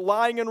nation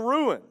lying in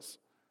ruins.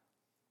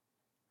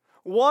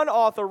 One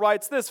author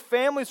writes this: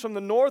 families from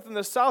the North and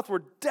the South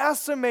were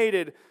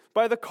decimated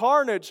by the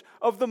carnage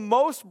of the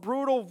most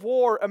brutal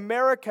war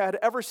America had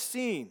ever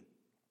seen.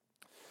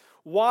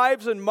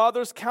 Wives and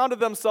mothers counted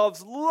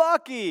themselves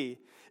lucky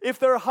if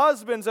their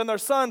husbands and their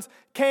sons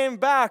came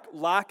back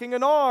lacking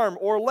an arm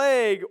or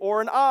leg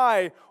or an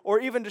eye or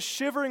even just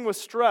shivering with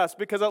stress,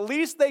 because at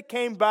least they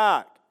came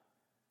back.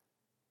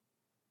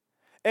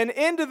 And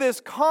into this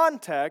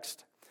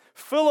context,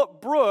 Philip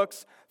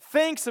Brooks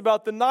thinks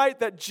about the night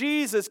that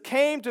Jesus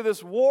came to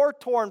this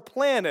war-torn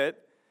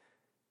planet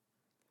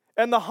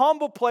and the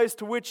humble place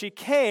to which he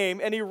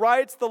came, and he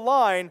writes the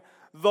line,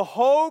 "The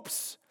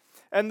hopes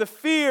and the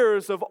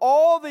fears of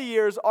all the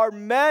years are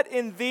met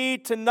in thee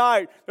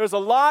tonight." There's a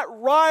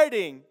lot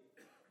riding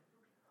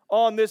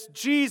on this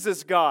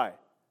Jesus guy.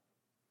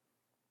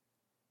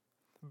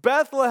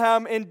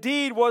 Bethlehem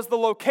indeed was the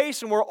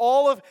location where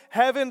all of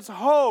heaven's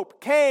hope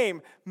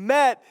came,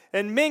 met,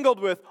 and mingled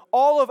with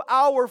all of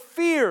our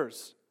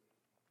fears.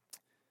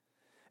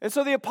 And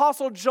so the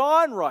Apostle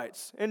John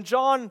writes in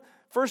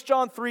 1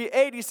 John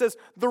 3:8, he says,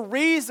 "The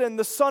reason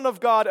the Son of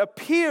God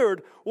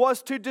appeared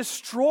was to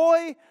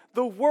destroy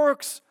the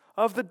works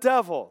of the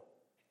devil."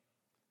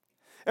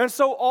 And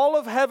so all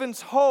of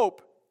heaven's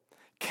hope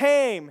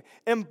came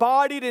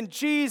embodied in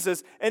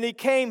Jesus, and he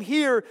came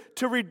here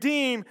to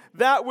redeem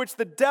that which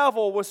the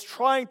devil was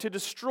trying to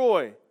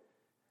destroy.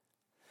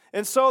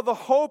 And so the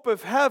hope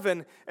of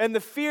heaven and the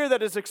fear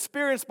that is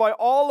experienced by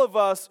all of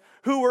us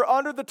who were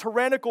under the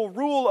tyrannical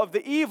rule of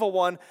the evil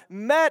one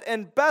met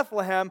in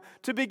Bethlehem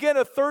to begin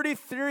a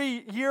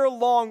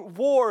 33-year-long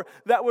war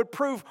that would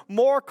prove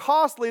more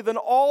costly than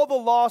all the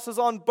losses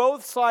on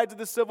both sides of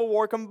the Civil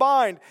War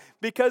combined,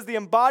 because the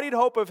embodied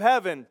hope of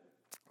heaven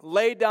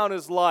laid down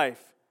his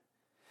life.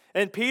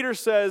 And Peter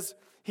says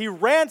he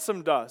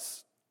ransomed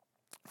us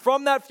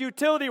from that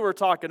futility we're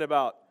talking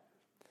about.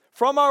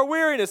 From our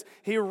weariness.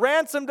 He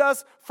ransomed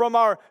us from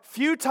our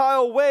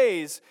futile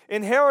ways,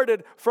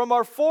 inherited from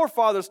our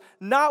forefathers,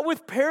 not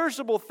with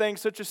perishable things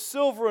such as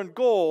silver and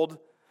gold,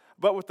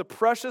 but with the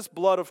precious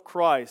blood of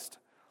Christ,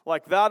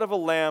 like that of a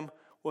lamb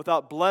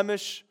without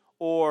blemish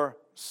or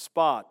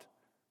spot.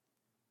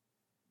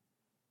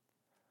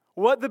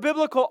 What the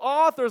biblical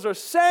authors are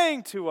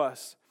saying to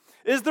us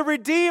is the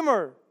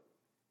Redeemer,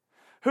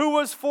 who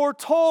was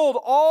foretold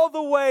all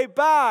the way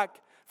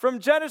back from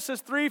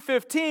Genesis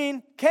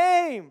 3:15,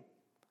 came.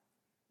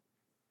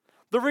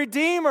 The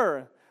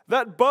Redeemer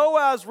that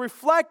Boaz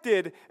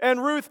reflected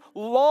and Ruth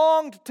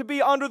longed to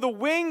be under the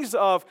wings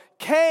of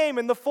came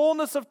in the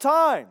fullness of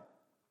time.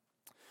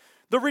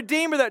 The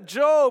Redeemer that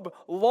Job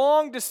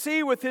longed to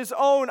see with his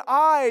own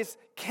eyes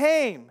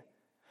came.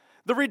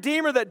 The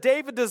Redeemer that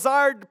David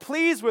desired to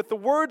please with the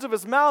words of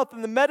his mouth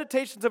and the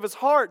meditations of his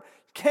heart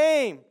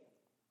came.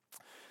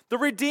 The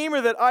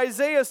Redeemer that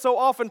Isaiah so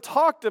often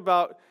talked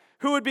about,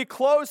 who would be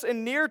close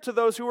and near to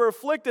those who were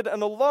afflicted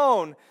and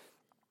alone,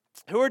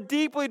 who are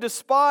deeply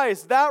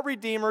despised, that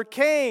Redeemer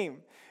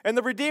came. And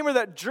the Redeemer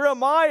that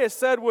Jeremiah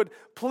said would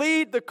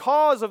plead the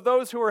cause of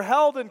those who were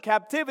held in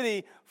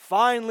captivity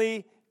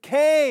finally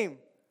came.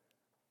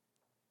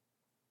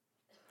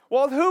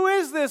 Well, who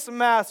is this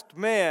masked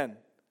man?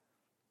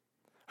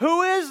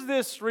 Who is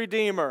this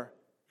Redeemer?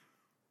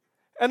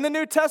 And the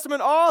New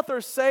Testament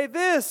authors say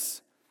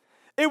this: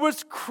 it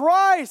was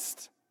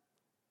Christ.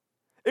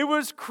 It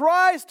was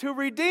Christ who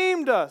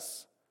redeemed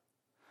us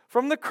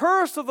from the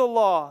curse of the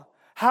law.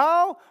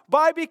 How?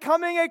 By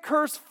becoming a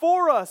curse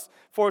for us.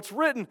 For it's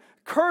written,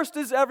 "Cursed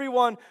is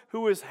everyone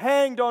who is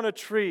hanged on a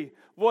tree."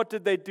 What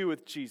did they do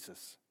with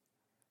Jesus?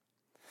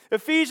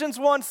 Ephesians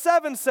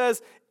 1:7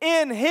 says,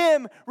 "In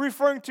him,"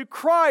 referring to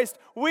Christ,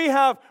 "we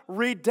have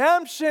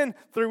redemption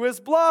through his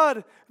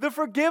blood, the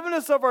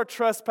forgiveness of our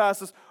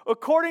trespasses,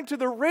 according to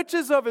the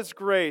riches of his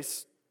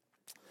grace."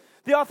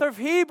 The author of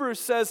Hebrews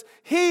says,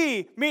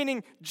 "He,"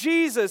 meaning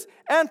Jesus,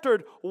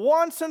 "entered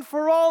once and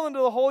for all into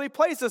the holy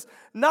places,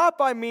 not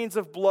by means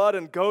of blood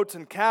and goats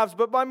and calves,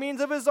 but by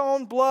means of his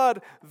own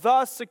blood,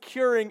 thus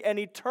securing an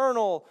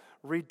eternal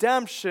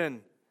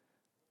redemption."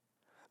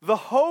 The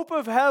hope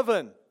of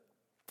heaven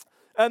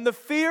and the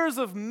fears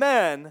of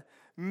men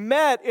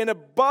met in a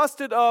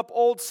busted up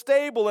old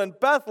stable in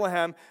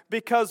Bethlehem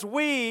because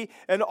we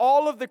and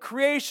all of the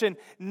creation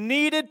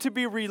needed to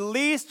be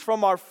released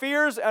from our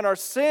fears and our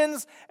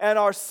sins and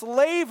our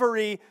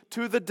slavery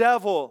to the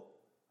devil.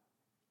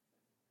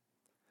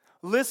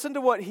 Listen to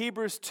what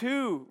Hebrews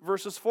 2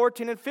 verses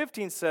 14 and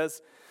 15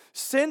 says.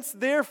 "Since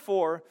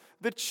therefore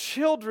the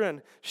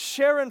children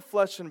share in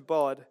flesh and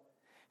blood,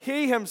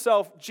 he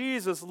himself,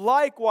 Jesus,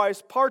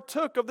 likewise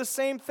partook of the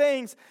same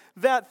things,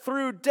 that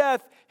through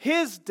death,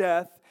 his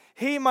death,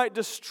 he might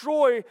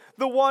destroy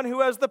the one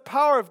who has the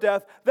power of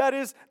death, that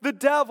is, the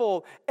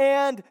devil,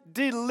 and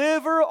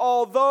deliver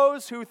all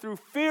those who through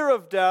fear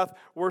of death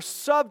were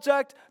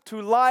subject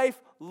to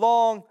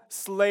lifelong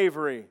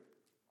slavery.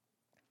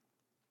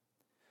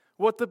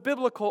 What the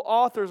biblical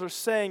authors are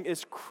saying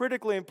is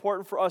critically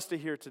important for us to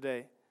hear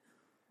today.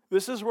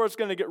 This is where it's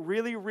going to get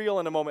really real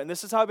in a moment, and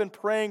this is how I've been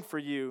praying for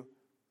you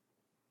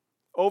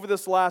over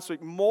this last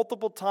week,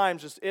 multiple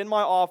times, just in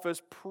my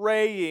office,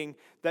 praying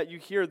that you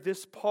hear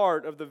this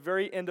part of the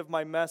very end of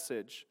my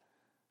message.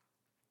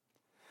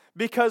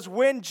 Because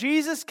when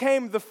Jesus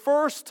came the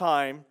first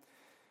time,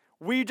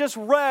 we just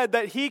read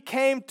that he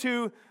came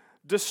to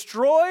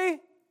destroy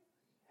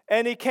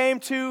and he came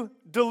to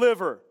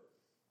deliver.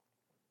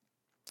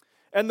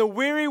 And the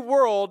weary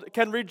world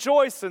can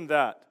rejoice in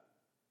that.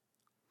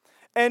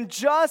 And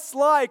just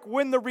like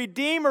when the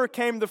Redeemer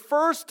came the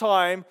first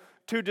time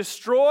to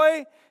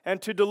destroy and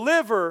to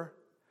deliver,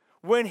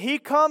 when he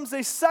comes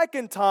a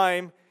second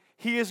time,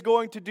 he is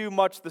going to do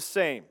much the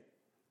same.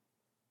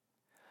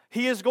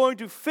 He is going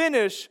to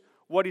finish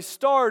what he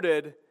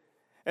started.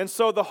 And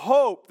so the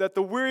hope that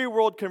the weary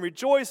world can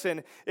rejoice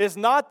in is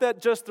not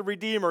that just the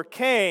Redeemer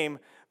came,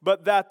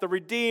 but that the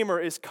Redeemer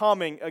is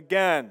coming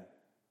again.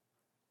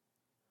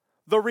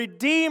 The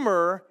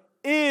Redeemer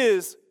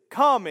is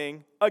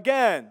coming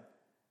again.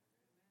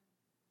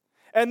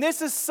 And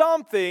this is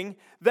something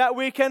that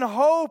we can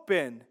hope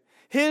in.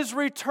 His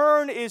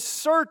return is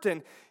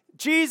certain.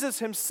 Jesus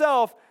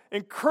himself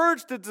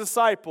encouraged the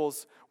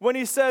disciples when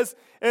he says,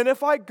 "And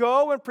if I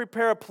go and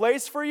prepare a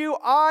place for you,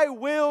 I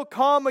will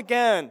come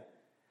again.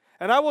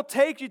 And I will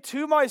take you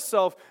to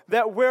myself,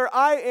 that where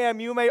I am,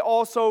 you may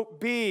also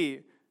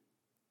be."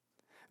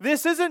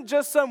 This isn't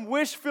just some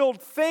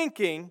wish-filled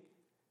thinking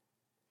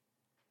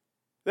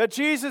that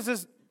Jesus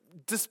is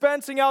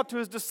dispensing out to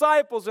his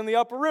disciples in the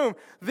upper room.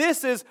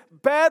 This is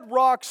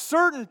bedrock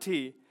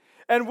certainty.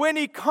 And when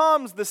he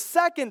comes the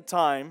second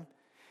time,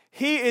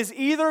 he is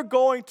either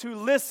going to,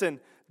 listen,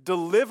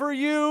 deliver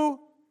you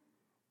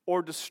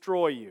or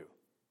destroy you.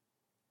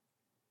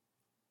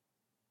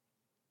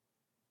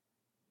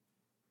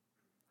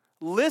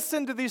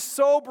 Listen to these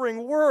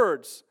sobering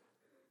words.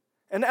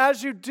 And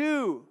as you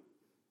do,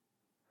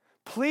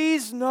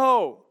 please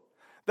know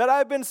that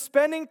I've been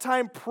spending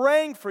time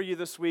praying for you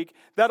this week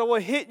that it will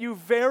hit you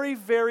very,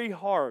 very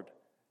hard.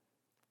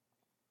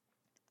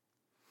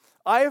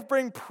 I have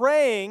been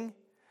praying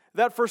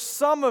that for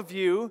some of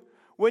you,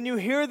 when you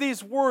hear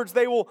these words,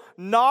 they will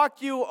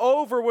knock you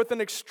over with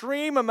an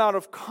extreme amount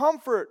of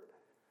comfort,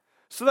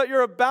 so that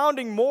you're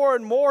abounding more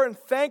and more in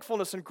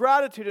thankfulness and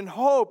gratitude and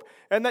hope,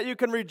 and that you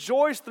can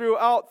rejoice through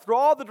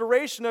all the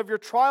duration of your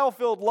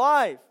trial-filled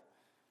life.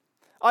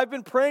 I've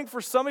been praying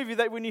for some of you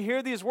that when you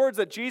hear these words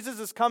that Jesus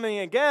is coming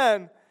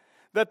again,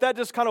 that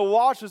just kind of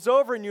washes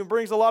over in you and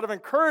brings a lot of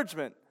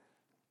encouragement.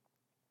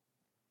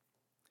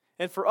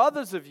 And for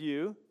others of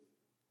you,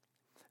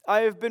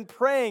 I have been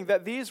praying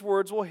that these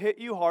words will hit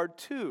you hard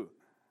too.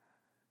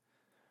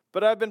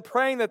 But I've been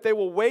praying that they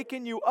will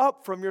waken you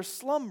up from your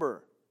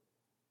slumber,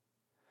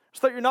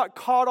 so that you're not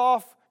caught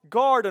off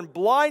guard and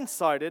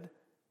blindsided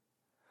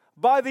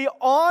by the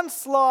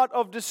onslaught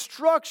of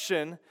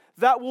destruction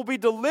that will be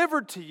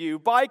delivered to you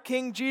by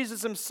King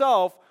Jesus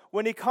himself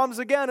when he comes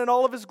again in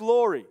all of his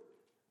glory.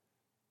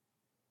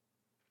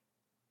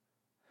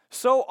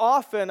 So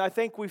often, I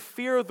think we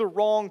fear the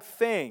wrong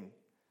thing.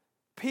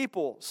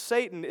 People,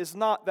 Satan is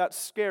not that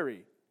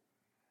scary.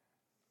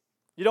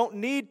 You don't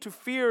need to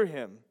fear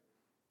him.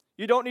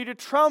 You don't need to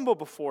tremble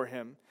before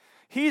him.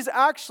 He's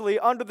actually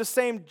under the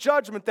same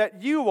judgment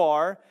that you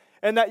are,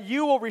 and that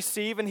you will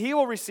receive, and he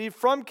will receive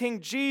from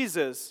King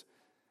Jesus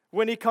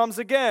when he comes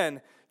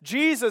again.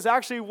 Jesus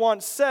actually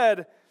once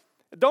said,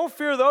 "Don't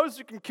fear those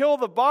who can kill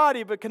the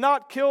body but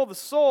cannot kill the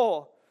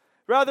soul.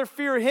 Rather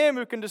fear him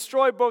who can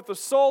destroy both the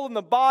soul and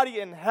the body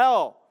in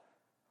hell."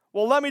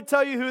 Well, let me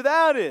tell you who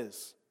that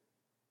is.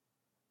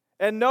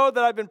 And know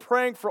that I've been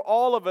praying for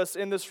all of us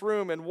in this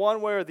room in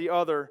one way or the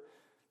other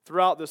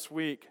throughout this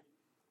week.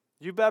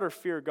 You better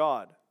fear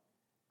God.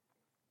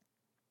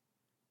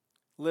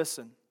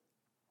 Listen,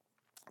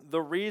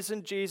 the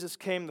reason Jesus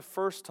came the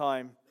first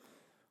time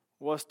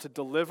was to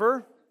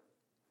deliver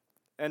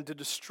and to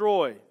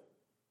destroy.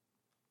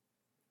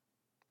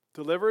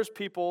 Deliver his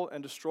people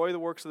and destroy the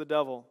works of the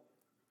devil.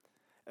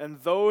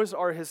 And those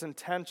are his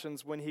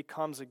intentions when he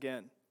comes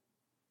again.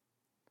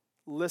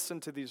 Listen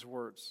to these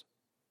words.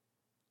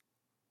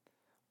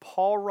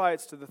 Paul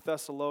writes to the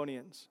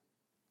Thessalonians,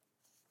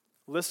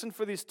 listen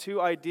for these two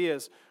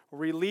ideas,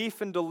 relief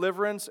and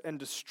deliverance and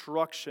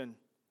destruction.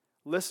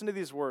 Listen to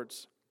these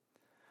words.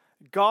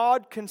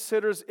 God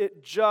considers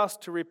it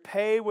just to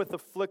repay with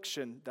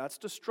affliction, that's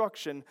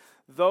destruction,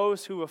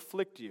 those who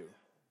afflict you,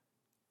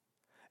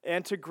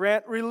 and to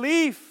grant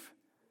relief,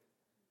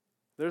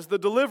 there's the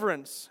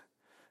deliverance,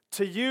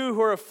 to you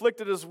who are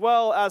afflicted as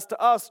well as to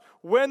us,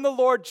 when the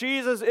Lord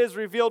Jesus is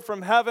revealed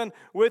from heaven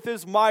with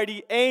his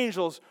mighty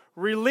angels.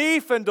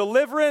 Relief and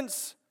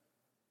deliverance,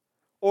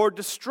 or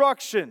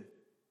destruction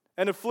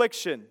and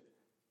affliction.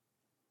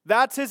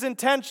 That's his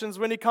intentions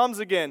when he comes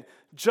again,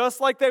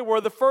 just like they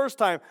were the first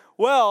time.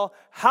 Well,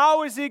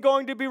 how is he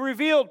going to be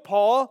revealed,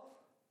 Paul?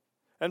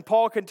 And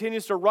Paul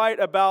continues to write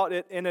about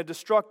it in a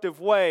destructive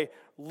way.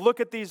 Look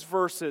at these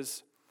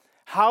verses.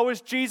 How is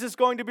Jesus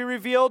going to be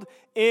revealed?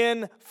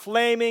 In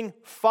flaming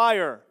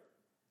fire,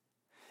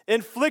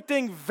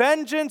 inflicting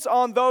vengeance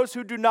on those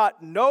who do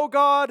not know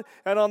God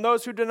and on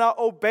those who do not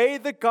obey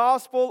the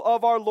gospel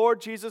of our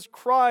Lord Jesus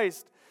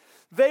Christ.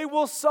 They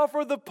will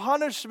suffer the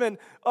punishment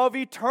of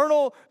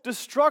eternal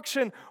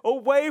destruction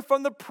away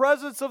from the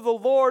presence of the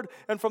Lord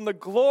and from the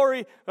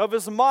glory of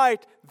His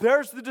might.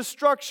 There's the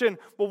destruction.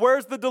 Well,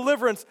 where's the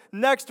deliverance?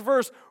 Next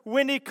verse.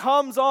 When He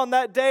comes on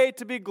that day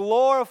to be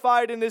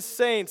glorified in His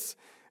saints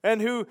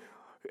and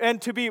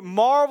to be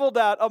marveled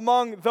at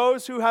among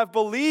those who have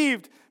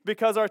believed,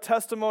 because our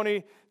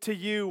testimony to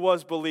you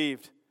was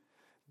believed.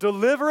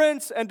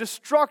 Deliverance and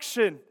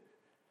destruction.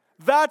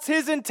 That's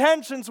His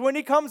intentions when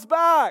He comes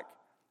back.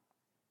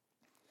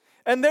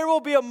 And there will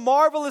be a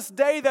marvelous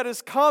day that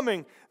is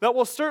coming, that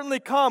will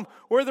certainly come,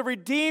 where the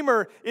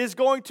Redeemer is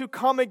going to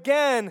come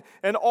again,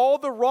 and all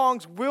the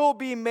wrongs will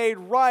be made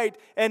right.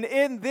 And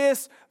in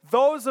this,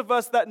 those of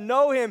us that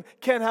know Him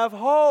can have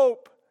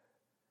hope.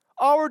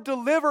 Our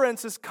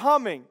deliverance is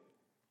coming.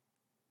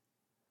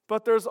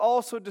 But there's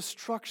also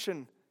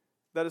destruction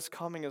that is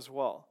coming as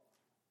well.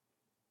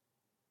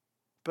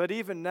 But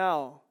even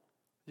now,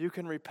 you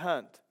can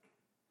repent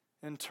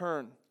and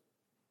turn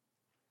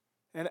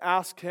and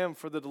ask Him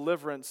for the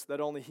deliverance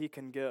that only He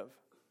can give.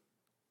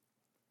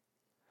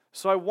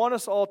 So I want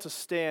us all to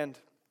stand,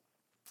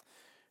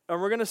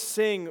 and we're going to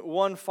sing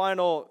one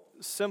final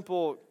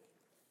simple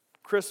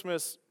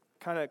Christmas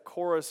kind of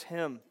chorus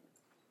hymn,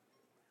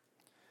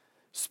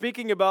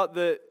 speaking about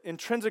the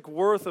intrinsic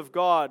worth of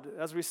God.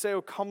 As we say,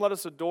 "Oh, come, let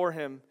us adore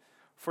Him,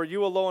 for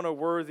you alone are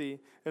worthy,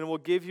 and will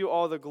give you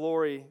all the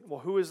glory."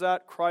 Well, who is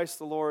that? Christ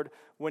the Lord,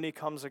 when He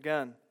comes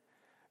again.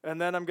 And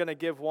then I'm going to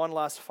give one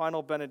last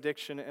final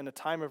benediction and a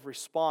time of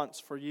response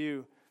for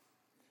you,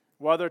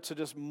 whether to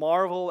just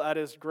marvel at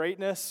His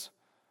greatness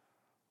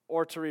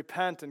or to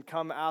repent and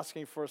come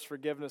asking for His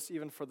forgiveness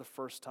even for the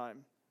first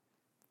time.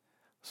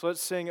 So let's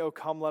sing, "Oh,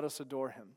 come, let us adore Him."